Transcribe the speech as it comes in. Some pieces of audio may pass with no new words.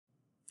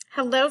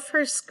Hello,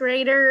 first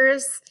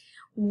graders.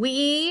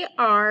 We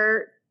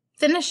are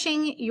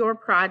finishing your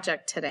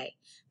project today.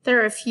 There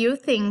are a few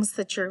things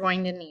that you're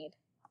going to need.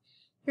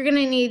 You're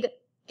going to need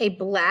a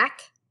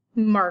black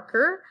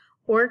marker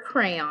or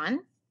crayon.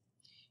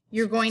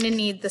 You're going to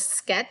need the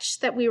sketch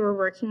that we were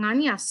working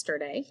on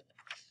yesterday.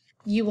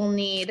 You will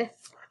need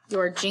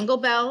your Jingle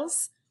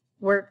Bells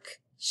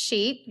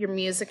worksheet, your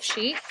music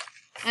sheet,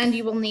 and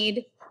you will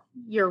need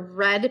your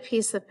red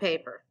piece of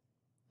paper.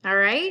 All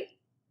right?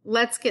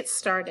 Let's get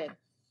started.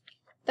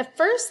 The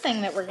first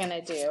thing that we're going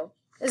to do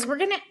is we're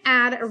going to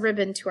add a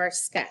ribbon to our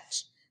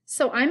sketch.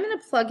 So I'm going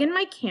to plug in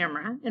my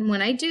camera, and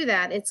when I do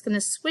that, it's going to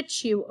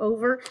switch you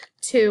over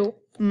to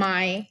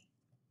my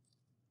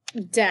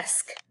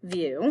desk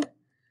view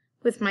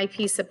with my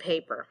piece of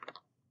paper.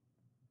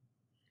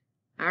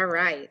 All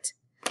right.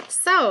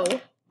 So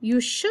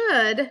you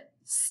should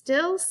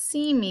still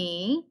see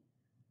me.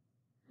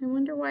 I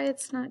wonder why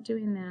it's not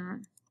doing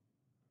that.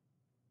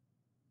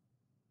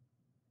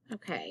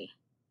 Okay.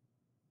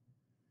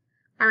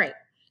 All right.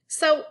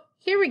 So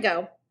here we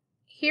go.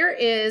 Here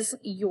is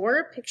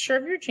your picture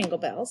of your Jingle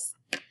Bells.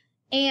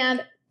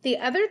 And the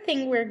other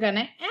thing we're going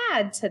to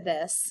add to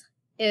this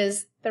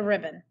is the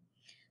ribbon.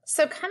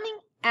 So coming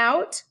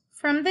out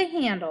from the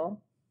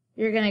handle,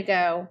 you're going to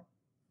go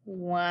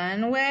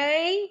one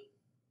way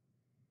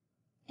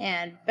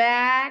and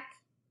back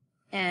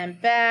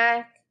and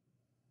down.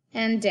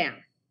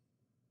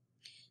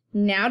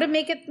 Now to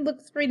make it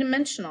look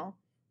three-dimensional,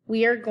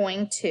 we are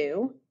going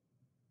to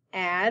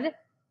add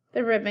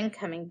the ribbon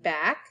coming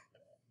back.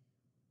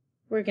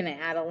 We're going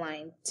to add a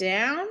line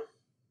down.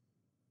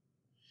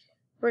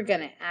 We're going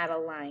to add a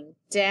line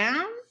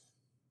down.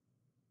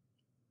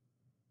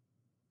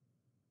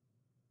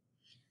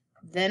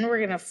 Then we're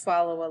going to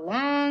follow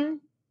along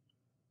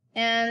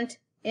and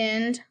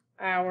end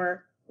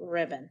our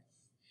ribbon.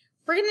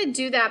 We're going to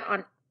do that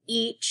on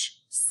each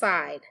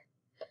side.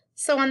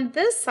 So on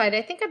this side,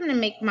 I think I'm going to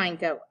make mine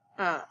go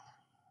up.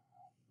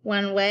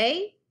 One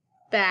way,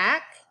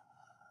 back,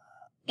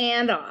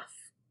 and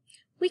off.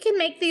 We can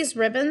make these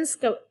ribbons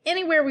go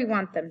anywhere we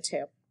want them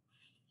to.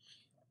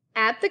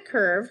 At the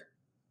curve,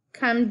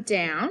 come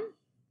down.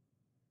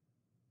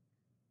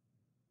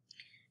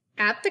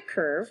 At the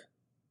curve,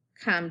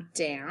 come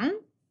down.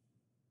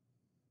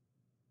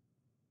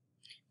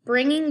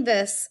 Bringing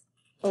this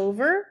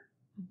over,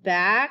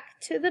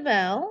 back to the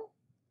bell.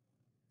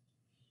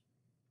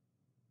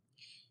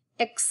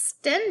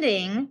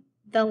 Extending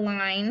the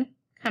line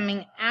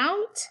coming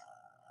out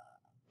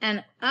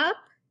and up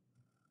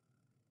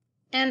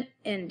and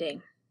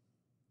ending.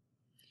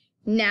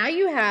 Now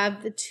you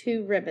have the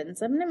two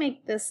ribbons. I'm going to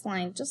make this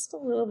line just a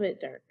little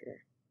bit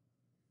darker.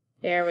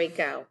 There we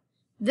go.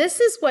 This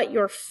is what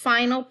your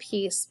final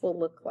piece will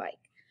look like.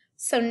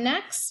 So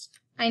next,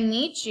 I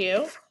need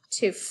you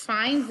to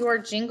find your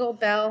Jingle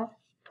Bell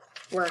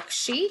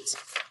worksheet.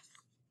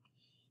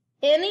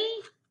 Any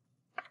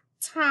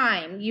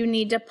time you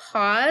need to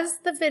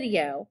pause the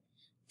video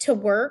to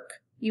work,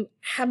 you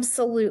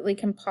absolutely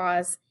can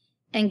pause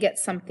and get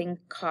something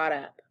caught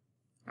up.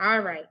 All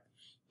right,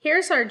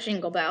 here's our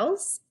Jingle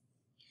Bells.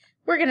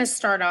 We're going to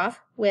start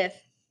off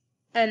with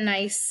a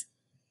nice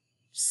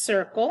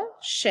circle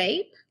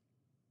shape.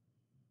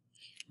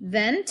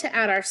 Then to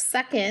add our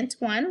second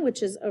one,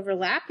 which is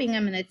overlapping,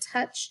 I'm going to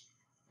touch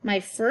my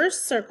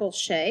first circle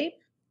shape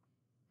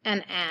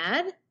and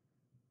add.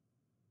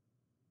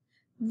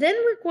 Then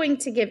we're going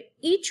to give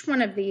each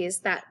one of these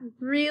that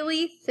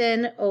really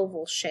thin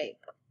oval shape.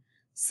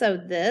 So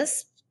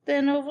this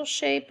thin oval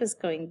shape is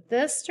going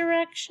this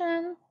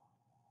direction.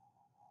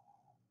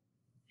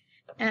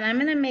 And I'm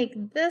going to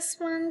make this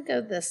one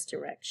go this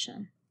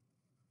direction.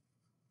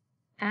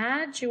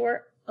 Add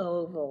your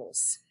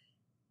ovals.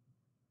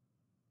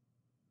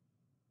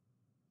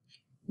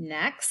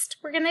 Next,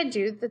 we're going to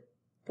do the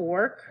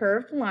 4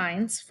 curved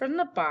lines from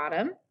the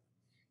bottom.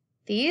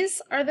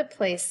 These are the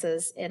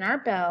places in our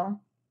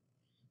bell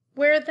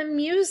where the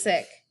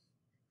music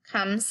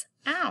comes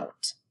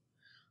out.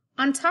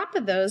 On top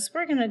of those,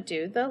 we're going to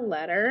do the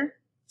letter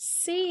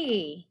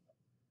C.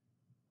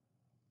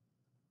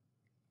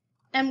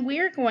 And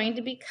we're going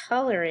to be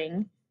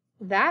coloring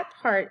that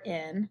part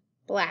in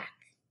black.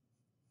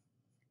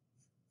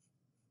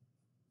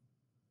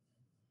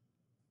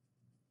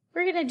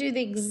 We're going to do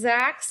the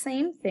exact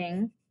same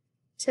thing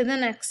to the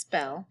next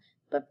bell,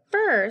 but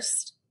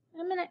first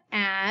I'm going to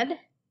add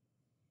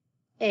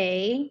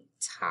a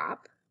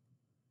top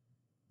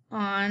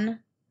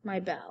on my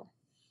bell.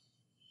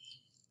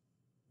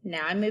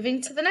 Now I'm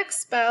moving to the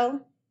next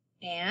bell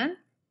and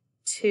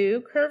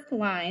 2 curved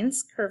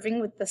lines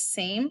curving with the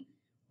same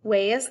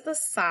way as the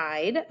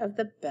side of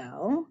the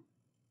bell.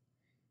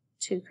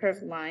 2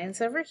 curved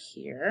lines over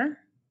here.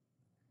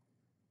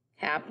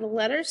 Capital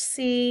letter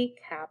C,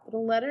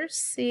 capital letter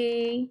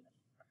C.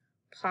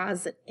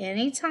 Pause at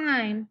any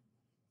time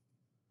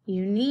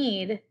you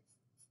need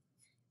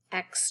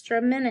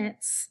extra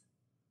minutes.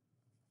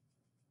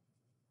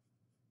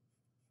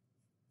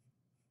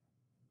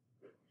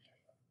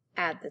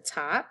 Add the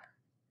top,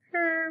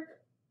 curve,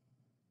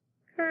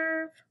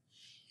 curve.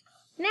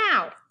 Now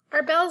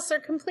our bells are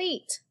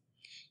complete.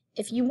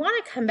 If you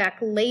want to come back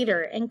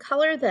later and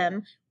color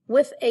them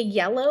with a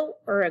yellow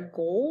or a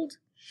gold,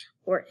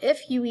 or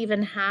if you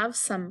even have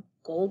some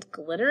gold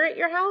glitter at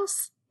your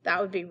house,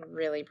 that would be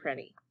really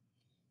pretty.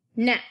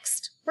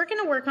 Next, we're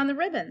going to work on the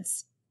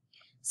ribbons.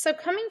 So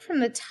coming from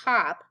the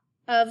top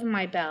of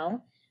my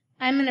bell,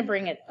 I'm going to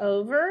bring it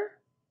over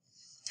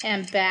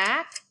and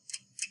back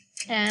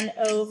and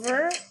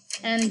over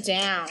and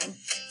down.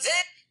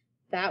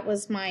 That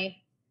was my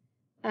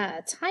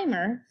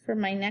timer for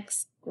my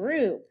next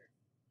group.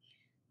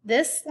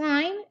 This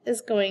line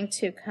is going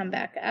to come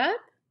back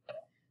up.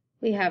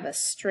 We have a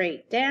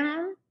straight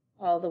down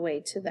all the way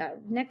to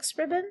that next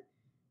ribbon,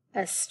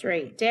 a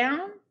straight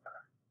down,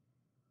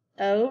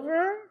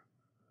 over,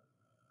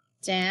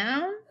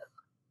 down,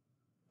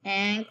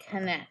 and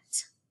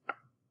connect.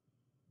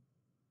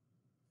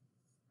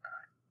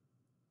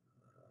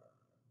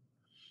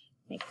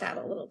 Make that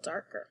a little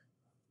darker.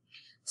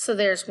 So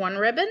there's one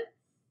ribbon.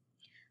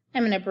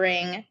 I'm going to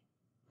bring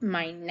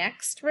my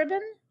next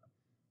ribbon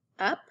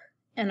up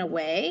and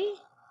away,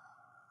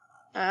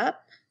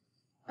 up,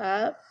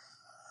 up,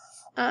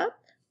 up.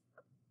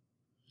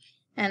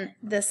 And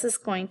this is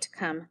going to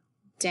come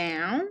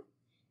down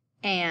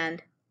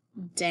and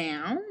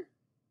down.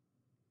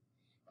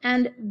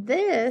 And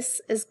this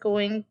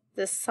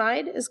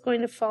side is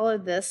going to follow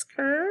this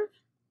curve.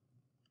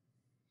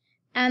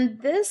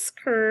 And this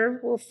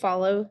curve will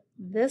follow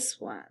this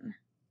one.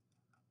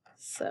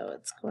 So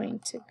it's going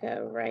to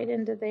go right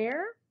into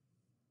there.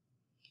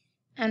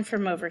 And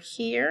from over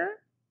here,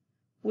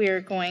 we're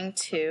going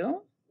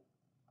to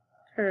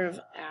curve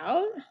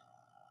out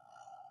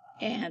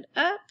and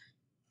up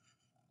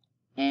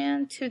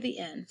and to the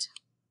end.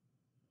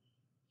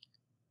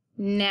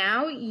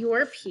 Now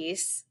your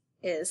piece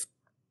is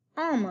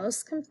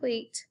almost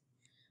complete.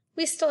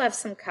 We still have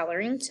some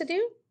coloring to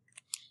do.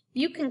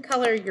 You can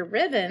color your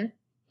ribbon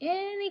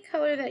any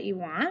color that you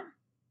want.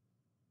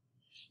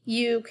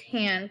 You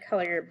can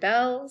color your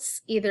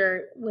bells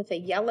either with a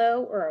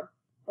yellow or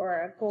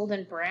a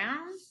golden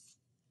brown,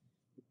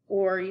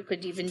 or you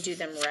could even do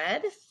them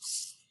red.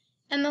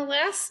 And the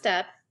last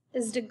step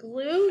is to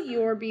glue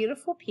your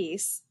beautiful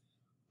piece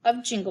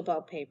of Jingle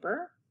Bell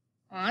paper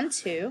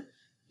onto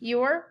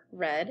your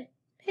red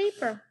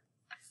paper.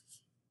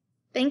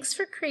 Thanks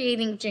for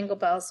creating Jingle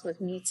Bells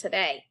with me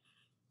today.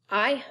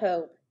 I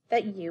hope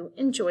that you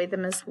enjoy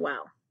them as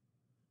well.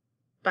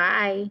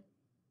 Bye.